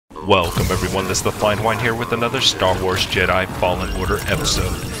Welcome everyone, this is the Flyinnn Hawaiiannn here with another Star Wars Jedi Fallen Order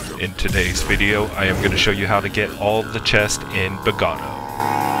episode. In today's video, I am going to show you how to get all the chests in Bogano.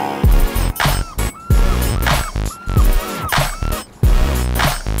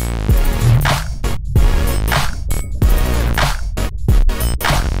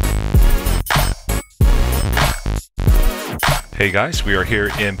 Hey guys, we are here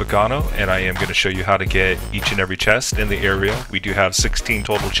in Bogano, and I am going to show you how to get each and every chest in the area. We do have 16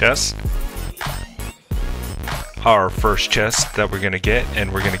 total chests. Our first chest that we're going to get,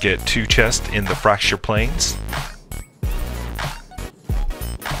 and we're going to get 2 chests in the fracture planes.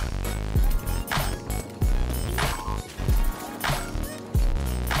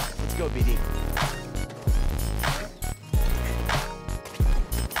 Let's go, BD.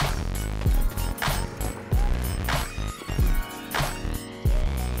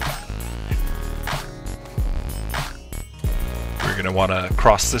 We're going to want to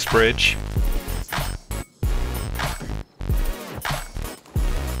cross this bridge.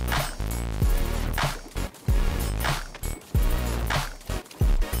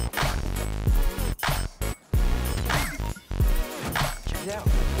 Check it out.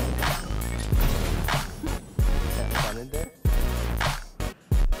 Have fun in there.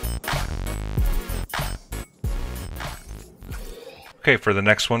 Okay, for the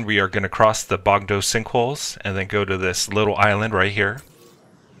next one, we are going to cross the BOGANO sinkholes and then go to this little island right here.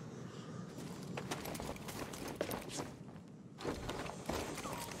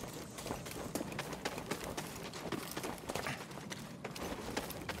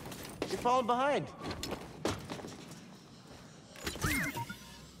 You're falling behind.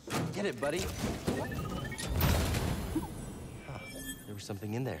 Get it, buddy. Huh, there was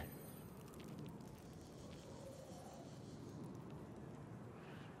something in there.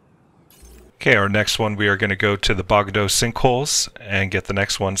 Okay, our next one, we are going to go to the BOGANO sinkholes and get the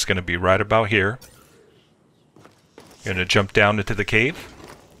next one. It's going to be right about here. You're going to jump down into the cave.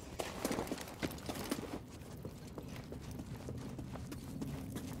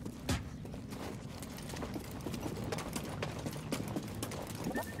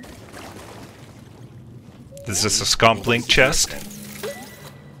 This is a Scomp Link chest.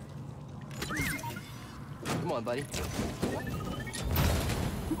 Come on, buddy.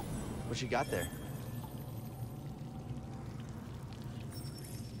 What you got there?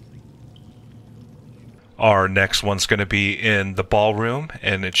 Our next one's going to be in the ballroom,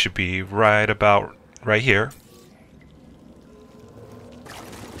 and it should be right about right here.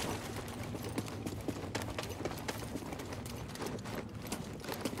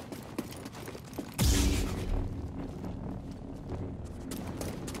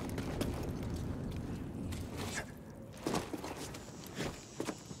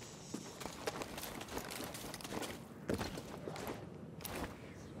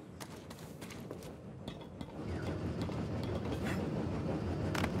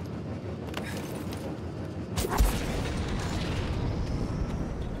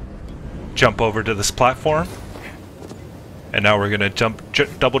 Jump over to this platform, and now we're going to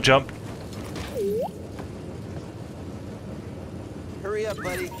double jump. Hurry up,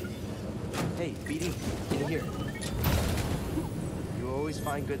 buddy. Hey, BD, get in here. You always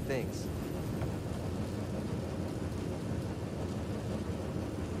find good things.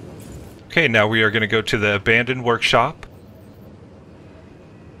 Okay, now we are going to go to the abandoned workshop.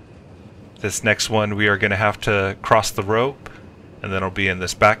 This next one, we are going to have to cross the rope, and then it'll be in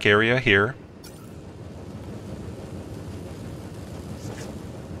this back area here.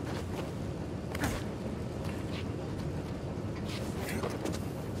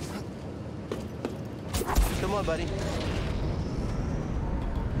 Come on, buddy.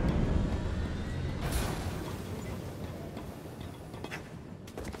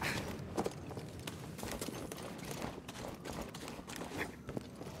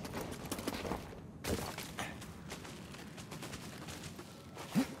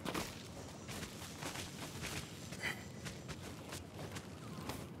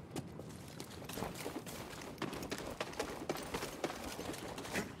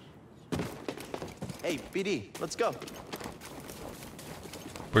 Hey, BD, let's go.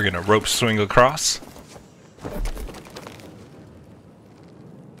 We're going to rope swing across.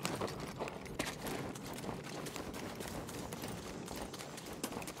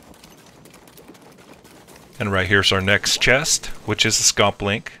 And right here's our next chest, which is a Scomp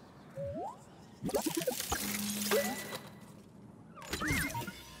Link.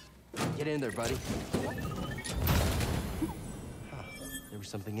 Get in there, buddy. Huh, there was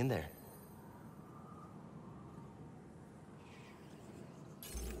something in there.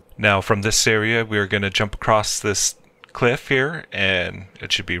 Now from this area we are going to jump across this cliff here, and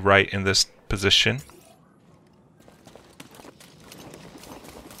it should be right in this position.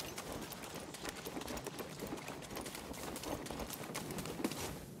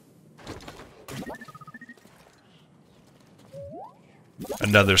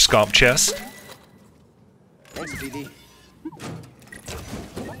 Another scomp chest. Thanks, BD.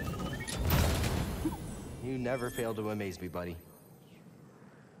 You never fail to amaze me, buddy.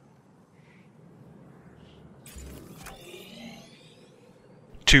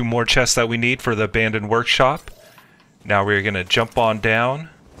 Two more chests that we need for the abandoned workshop. Now we're going to jump on down.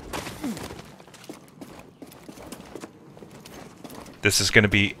 This is going to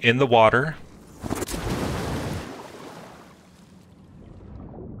be in the water.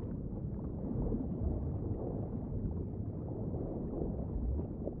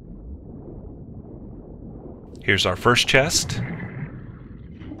 Here's our first chest. Of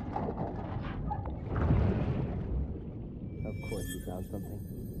course you found something.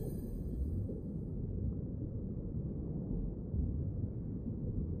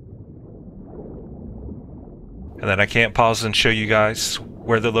 And then I can't pause and show you guys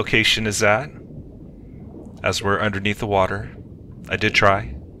where the location is at, as we're underneath the water. I did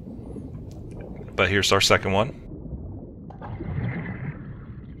try, but here's our second one.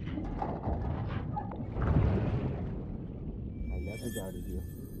 I never doubted you.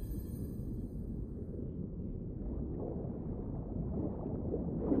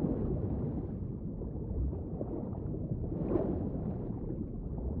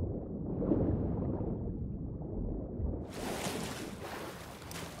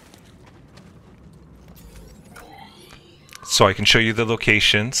 So I can show you the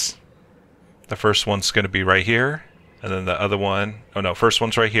locations. The first one's going to be right here, and then the other one, oh no, first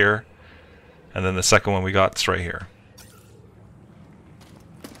one's right here, and then the second one we got is right here.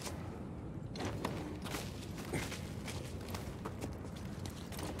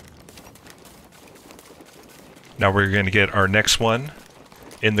 Now we're going to get our next one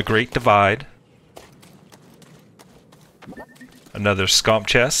in the Great Divide. Another scomp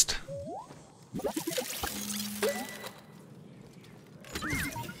chest.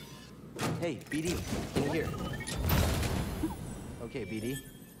 Hey, BD, in here. Okay, BD,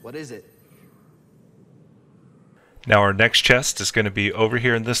 what is it? Now our next chest is going to be over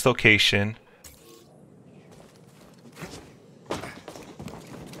here in this location.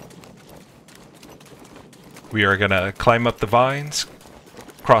 We are going to climb up the vines,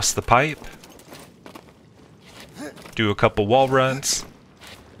 cross the pipe, do a couple wall runs.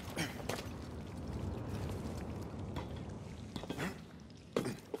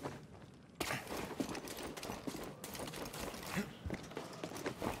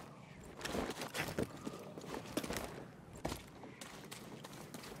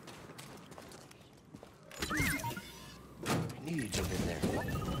 I knew you'd jump in there.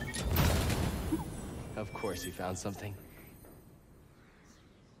 Of course you found something.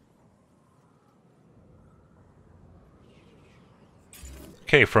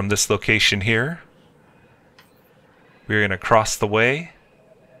 Okay, from this location here, we're going to cross the way,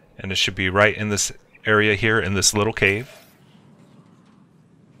 and it should be right in this area here in this little cave.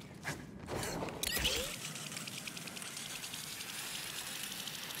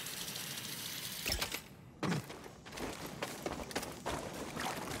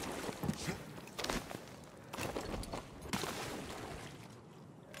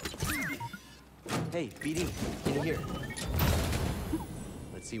 Hey, BD, in here.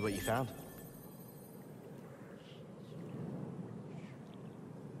 Let's see what you found.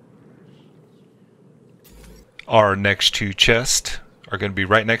 Our next two chests are going to be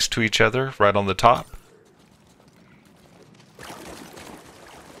right next to each other, right on the top.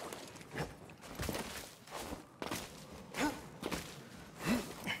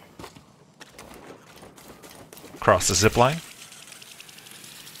 Cross the zip line.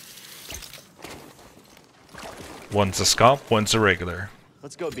 One's a scomp, one's a regular.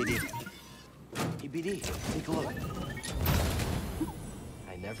 Let's go, BD. Hey, BD, take a look.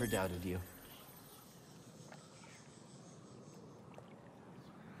 I never doubted you.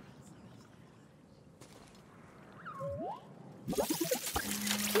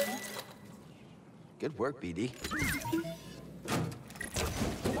 Good work, BD.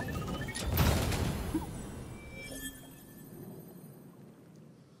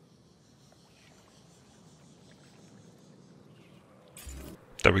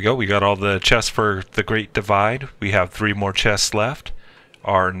 There we go. We got all the chests for the Great Divide. We have 3 more chests left.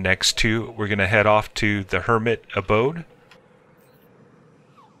 Our next two, we're going to head off to the Hermit Abode.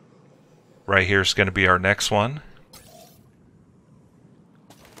 Right here is going to be our next one.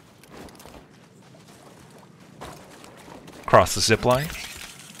 Cross the zip line.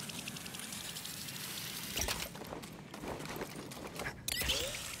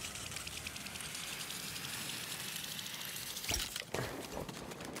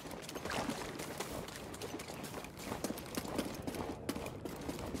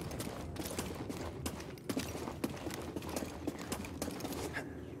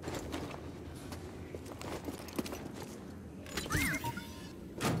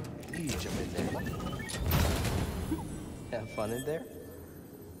 You jump in there. Have fun in there?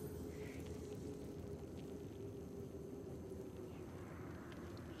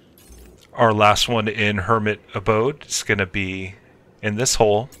 Our last one in Hermit Abode is going to be in this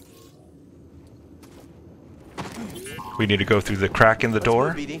hole. We need to go through the crack in the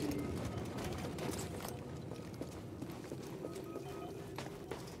door.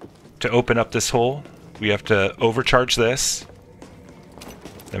 To open up this hole, we have to overcharge this.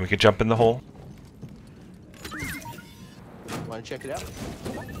 Then we can jump in the hole. Want to check it out?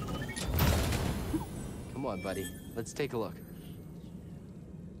 Come on, buddy. Let's take a look.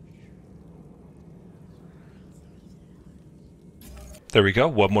 There we go.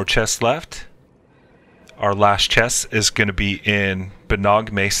 One more chest left. Our last chest is going to be in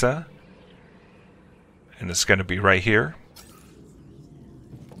Benog Mesa. And it's going to be right here.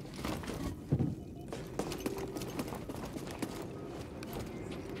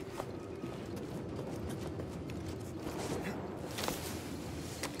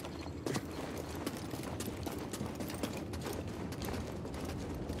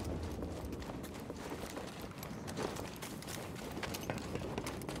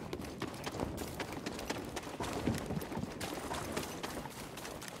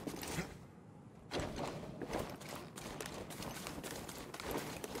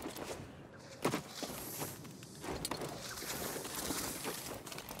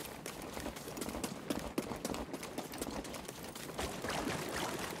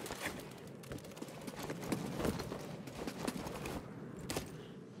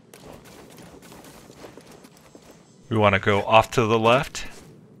 We want to go off to the left.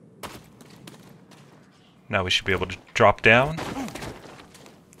 Now we should be able to drop down.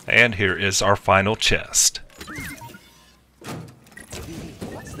 And here is our final chest.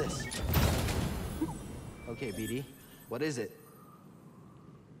 BD, what's this? Okay, BD, what is it?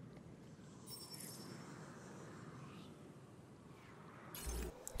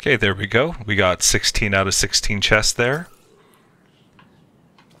 Okay, there we go. We got 16 out of 16 chests there.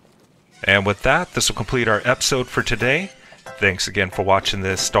 And with that, this will complete our episode for today. Thanks again for watching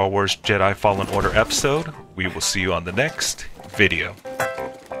this Star Wars Jedi Fallen Order episode. We will see you on the next video.